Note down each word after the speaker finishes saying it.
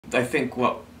I think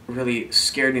what really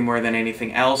scared me more than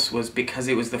anything else was because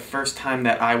it was the first time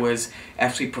that I was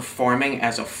actually performing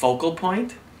as a focal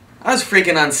point. I was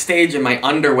freaking on stage in my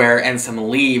underwear and some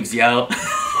leaves, yo.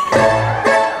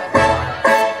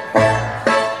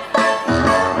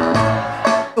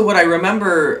 What I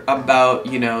remember about,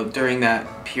 you know, during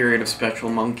that period of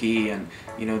Spectral Monkey and,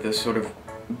 you know, the sort of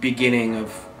beginning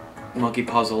of Monkey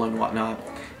Puzzle and whatnot,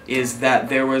 is that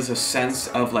there was a sense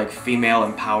of like female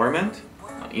empowerment,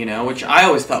 you know, which I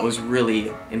always thought was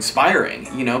really inspiring,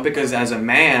 you know, because as a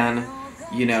man,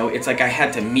 you know, it's like I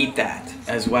had to meet that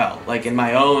as well, like in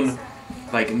my own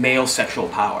like male sexual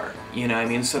power, you know what I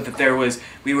mean? So that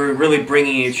we were really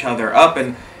bringing each other up,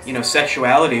 and, you know,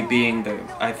 sexuality being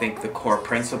I think the core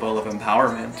principle of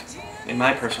empowerment, in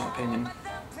my personal opinion,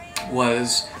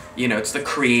 was, you know, it's the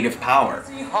creative power.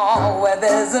 Where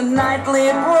there's a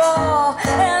nightly brawl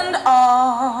and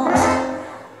all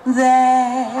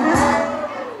that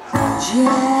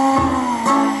jazz.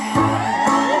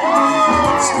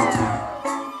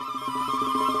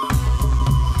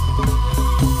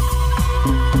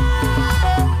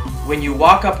 When you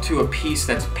walk up to a piece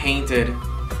that's painted,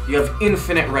 you have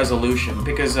infinite resolution,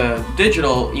 because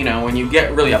digital, you know, when you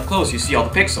get really up close, you see all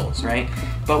the pixels, right?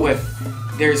 But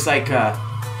there's like,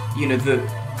 you know,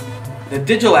 the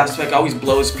digital aspect always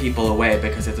blows people away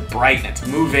because it's bright and it's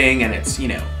moving and it's, you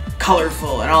know,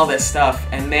 colorful and all this stuff.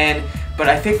 And then, but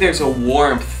I think there's a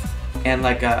warmth and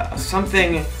like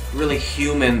something really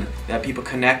human that people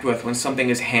connect with when something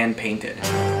is hand painted.